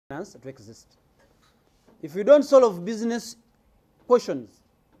to exist. If you don't solve business questions,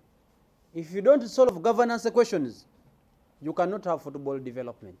 if you don't solve governance questions, you cannot have football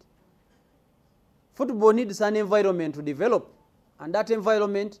development. Football needs an environment to develop, and that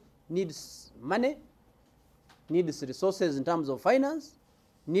environment needs money, needs resources in terms of finance,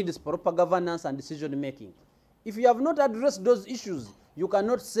 needs proper governance and decision making. If you have not addressed those issues, you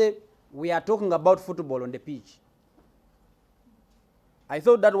cannot say we are talking about football on the pitch. I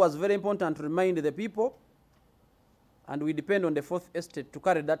thought that was very important to remind the people, and we depend on the Fourth Estate to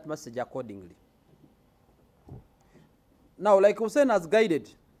carry that message accordingly. Now, like Hussein has guided,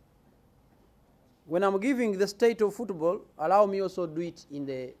 when I'm giving the state of football, allow me also do it in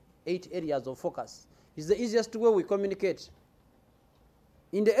the 8 areas of focus. It's the easiest way we communicate.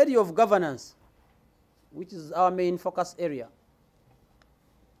 In the area of governance, which is our main focus area,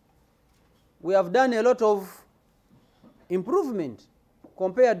 we have done a lot of improvement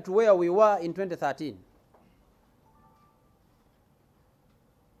compared to where we were in 2013.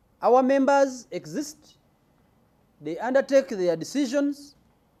 Our members exist, they undertake their decisions,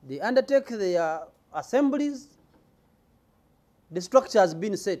 they undertake their assemblies, the structure has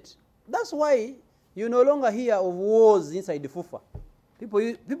been set. That's why you no longer hear of wars inside the FUFA.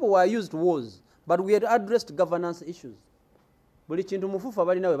 People were used to wars, but we had addressed governance issues. There is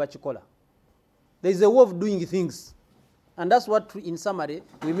a way of doing things, and that's what, in summary,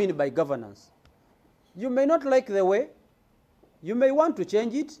 we mean by governance. You may not like the way, you may want to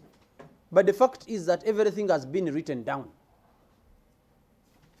change it, but the fact is that everything has been written down.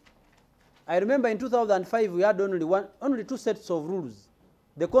 I remember in 2005 we had only 2 sets of rules,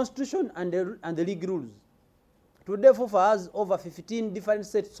 the Constitution and the league rules. Today FUFA has over 15 different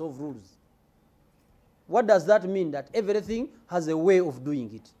sets of rules. What does that mean? That everything has a way of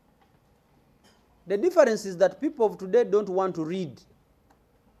doing it. The difference is that people of today don't want to read.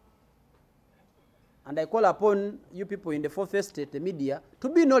 And I call upon you people in the Fourth Estate, the media, to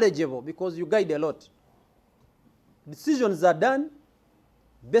be knowledgeable, because you guide a lot. Decisions are done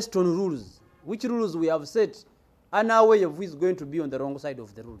based on rules. Which rules we have set, and our way of who is going to be on the wrong side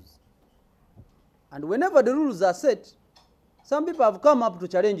of the rules. And whenever the rules are set, some people have come up to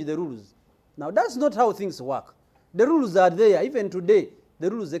challenge the rules. Now, that's not how things work. The rules are there. Even today, the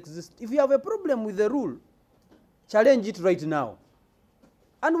rules exist. If you have a problem with the rule, challenge it right now.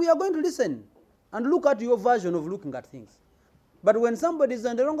 And we are going to listen and look at your version of looking at things. But when somebody is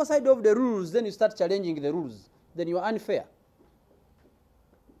on the wrong side of the rules, then you start challenging the rules. Then you are unfair.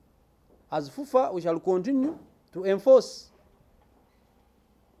 As FUFA, we shall continue to enforce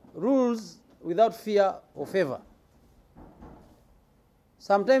rules without fear or favor.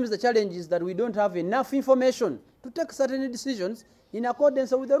 Sometimes the challenge is that we don't have enough information to take certain decisions in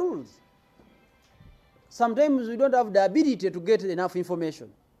accordance with the rules. Sometimes we don't have the ability to get enough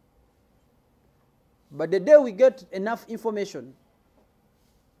information. But the day we get enough information,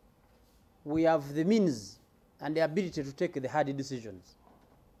 we have the means and the ability to take the hard decisions.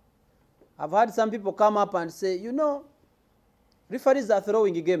 I've had some people come up and say, you know, referees are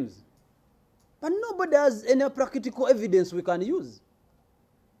throwing games. But nobody has any practical evidence we can use.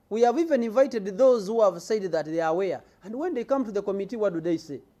 We have even invited those who have said that they are aware. And when they come to the committee, what do they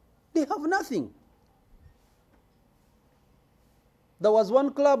say? They have nothing. There was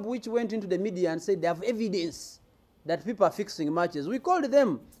one club which went into the media and said they have evidence that people are fixing matches. We called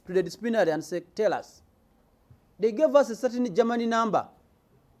them to the disciplinary and said, tell us. They gave us a certain Germany number.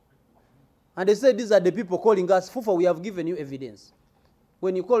 And they said, these are the people calling us. FUFA, we have given you evidence.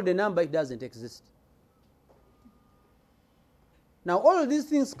 When you call the number, it doesn't exist. Now, all these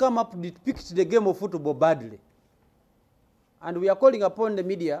things come up to depict the game of football badly. And we are calling upon the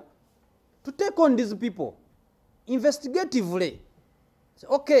media to take on these people investigatively. Say,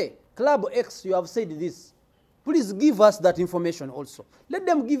 okay, Club X, you have said this. Please give us that information also. Let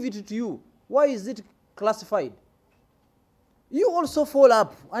them give it to you. Why is it classified? You also follow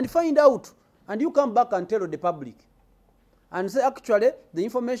up and find out. And you come back and tell the public. And say, actually, the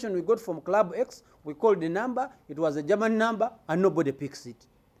information we got from Club X, we called the number, it was a German number, and nobody picks it.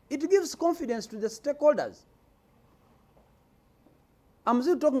 It gives confidence to the stakeholders. I'm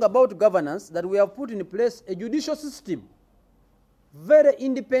still talking about governance, that we have put in place a judicial system. Very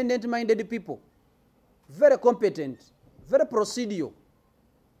independent-minded people. Very competent. Very procedural.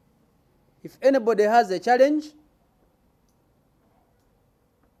 If anybody has a challenge,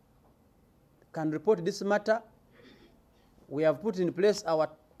 can report this matter. We have put in place our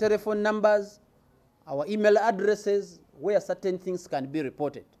telephone numbers, our email addresses, where certain things can be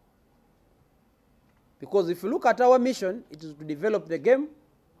reported. Because if you look at our mission, it is to develop the game,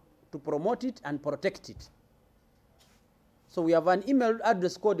 to promote it and protect it. So we have an email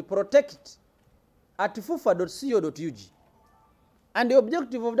address called protect@fufa.co.ug. And the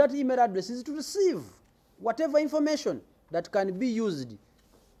objective of that email address is to receive whatever information that can be used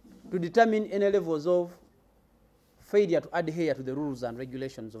to determine any levels of failure to adhere to the rules and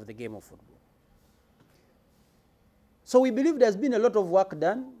regulations of the game of football. So we believe there's been a lot of work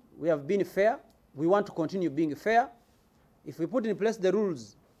done. We have been fair. We want to continue being fair. If we put in place the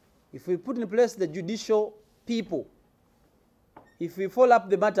rules, if we put in place the judicial people, if we follow up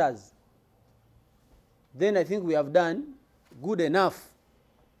the matters, then I think we have done good enough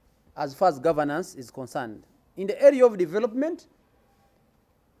as far as governance is concerned. In the area of development,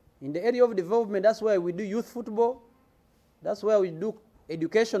 that's where we do youth football. That's where we do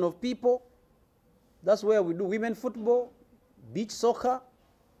education of people. That's where we do women football, beach soccer,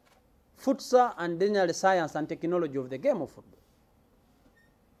 futsal, and then the science and technology of the game of football.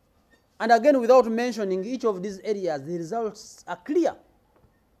 And again, without mentioning each of these areas, the results are clear.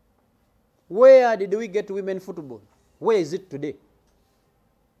 Where did we get women football? Where is it today?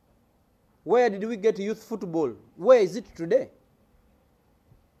 Where did we get youth football? Where is it today?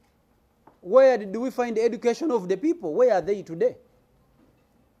 Where did we find the education of the people? Where are they today?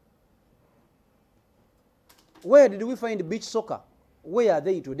 Where did we find beach soccer? Where are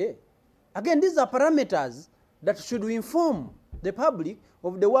they today? Again, these are parameters that should inform the public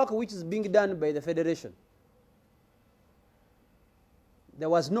of the work which is being done by the Federation. There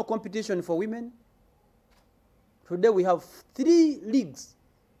was no competition for women. Today we have 3 leagues,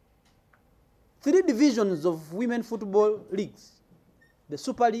 3 divisions of women football leagues: the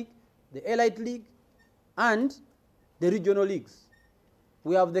Super League, the Elite League, and the regional leagues.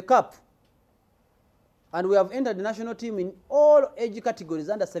 We have the Cup, and we have entered the national team in all age categories,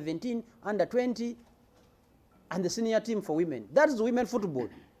 under 17, under 20, and the senior team for women. That is women football,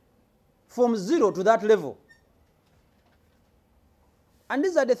 from 0 to that level. And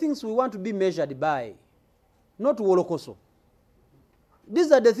these are the things we want to be measured by, not Wolokoso.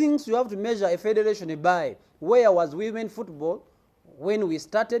 These are the things you have to measure a federation by. Where was women football when we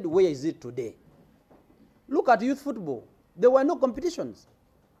started? Where is it today? Look at youth football. There were no competitions.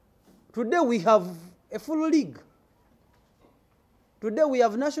 Today we have a full league. Today we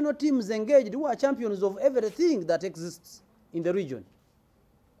have national teams engaged who are champions of everything that exists in the region.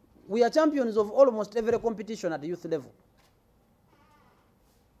 We are champions of almost every competition at the youth level.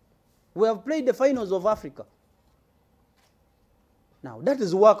 We have played the finals of Africa. Now, that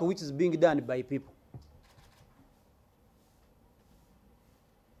is work which is being done by people.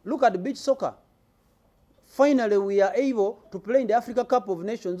 Look at beach soccer. Finally, we are able to play in the Africa Cup of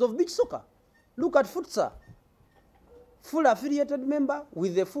Nations of beach soccer. Look at futsal. Full affiliated member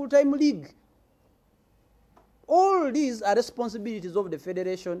with a full-time league. All these are responsibilities of the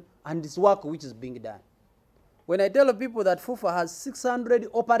federation and this work which is being done. When I tell people that FUFA has 600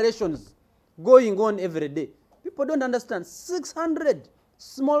 operations going on every day, people don't understand. 600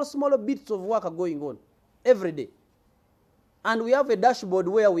 small bits of work are going on every day. And we have a dashboard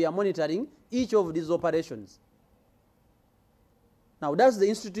where we are monitoring each of these operations. Now, that's the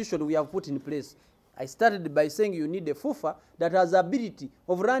institution we have put in place. I started by saying you need a FUFA that has the ability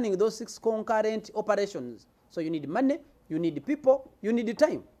of running those 6 concurrent operations. So you need money, you need people, you need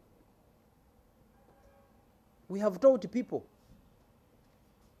time. We have taught people,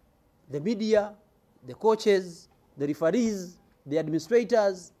 the media, the coaches, the referees, the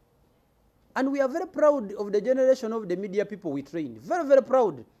administrators, and we are very proud of the generation of the media people we trained. Very, very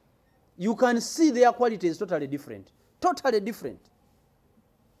proud. You can see their quality is totally different. Totally different.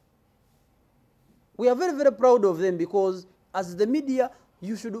 We are very, very proud of them because as the media,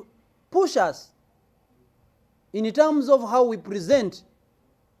 you should push us in terms of how we present.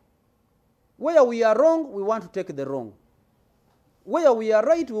 Where we are wrong, we want to take the wrong. Where we are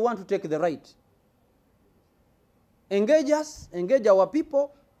right, we want to take the right. Engage us, engage our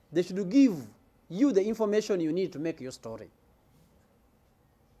people. They should give you the information you need to make your story.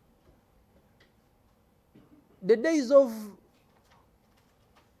 The days of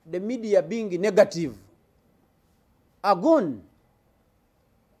the media being negative are gone.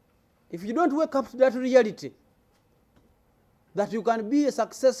 If you don't wake up to that reality, that you can be a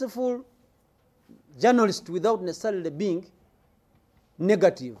successful journalist without necessarily being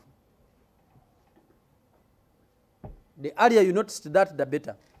negative, the earlier you notice that, the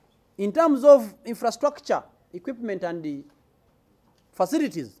better. In terms of infrastructure, equipment, and the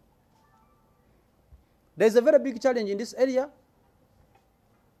facilities, there is a very big challenge in this area.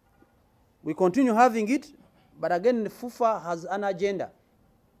 We continue having it, but again, FUFA has an agenda.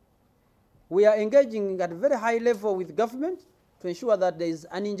 We are engaging at a very high level with government to ensure that there is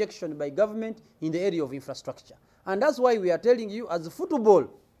an injection by government in the area of infrastructure. And that's why we are telling you, as football,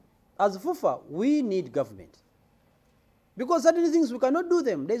 as FIFA, we need government. Because certain things we cannot do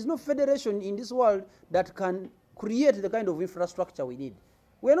them. There is no federation in this world that can create the kind of infrastructure we need.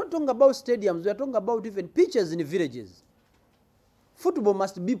 We are not talking about stadiums, we are talking about even pitches in villages. Football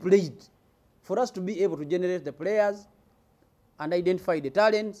must be played for us to be able to generate the players and identify the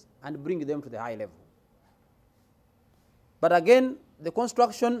talents and bring them to the high level. But again, the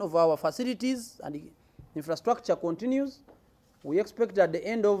construction of our facilities and infrastructure continues. We expect at the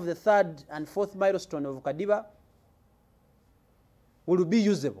end of the 3rd and 4th milestone of Kadiba will be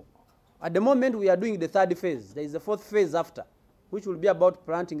usable. At the moment, we are doing the 3rd phase. There is a 4th phase after, which will be about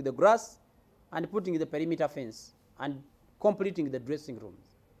planting the grass and putting the perimeter fence and completing the dressing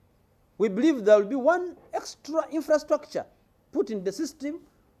rooms. We believe there will be one extra infrastructure put in the system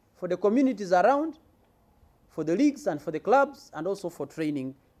for the communities around, for the leagues and for the clubs, and also for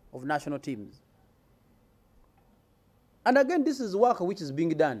training of national teams. And again, this is work which is being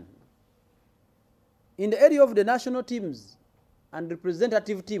done. In the area of the national teams and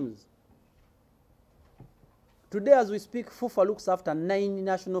representative teams, today as we speak, FIFA looks after 9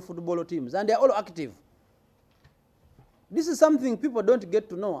 national football teams, and they are all active. This is something people don't get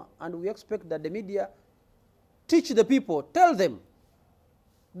to know, and we expect that the media teach the people, tell them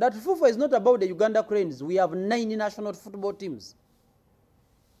that FIFA is not about the Uganda Cranes. We have 9 national football teams.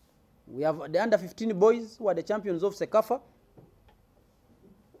 We have the under-15 boys who are the champions of Sekafa.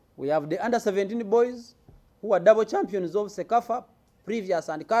 We have the under-17 boys who are double champions of Sekafa, previous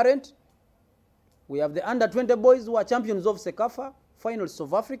and current. We have the under-20 boys who are champions of Sekafa, finals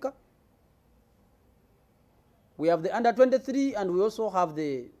of Africa. We have the under-23, and we also have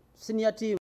the senior team.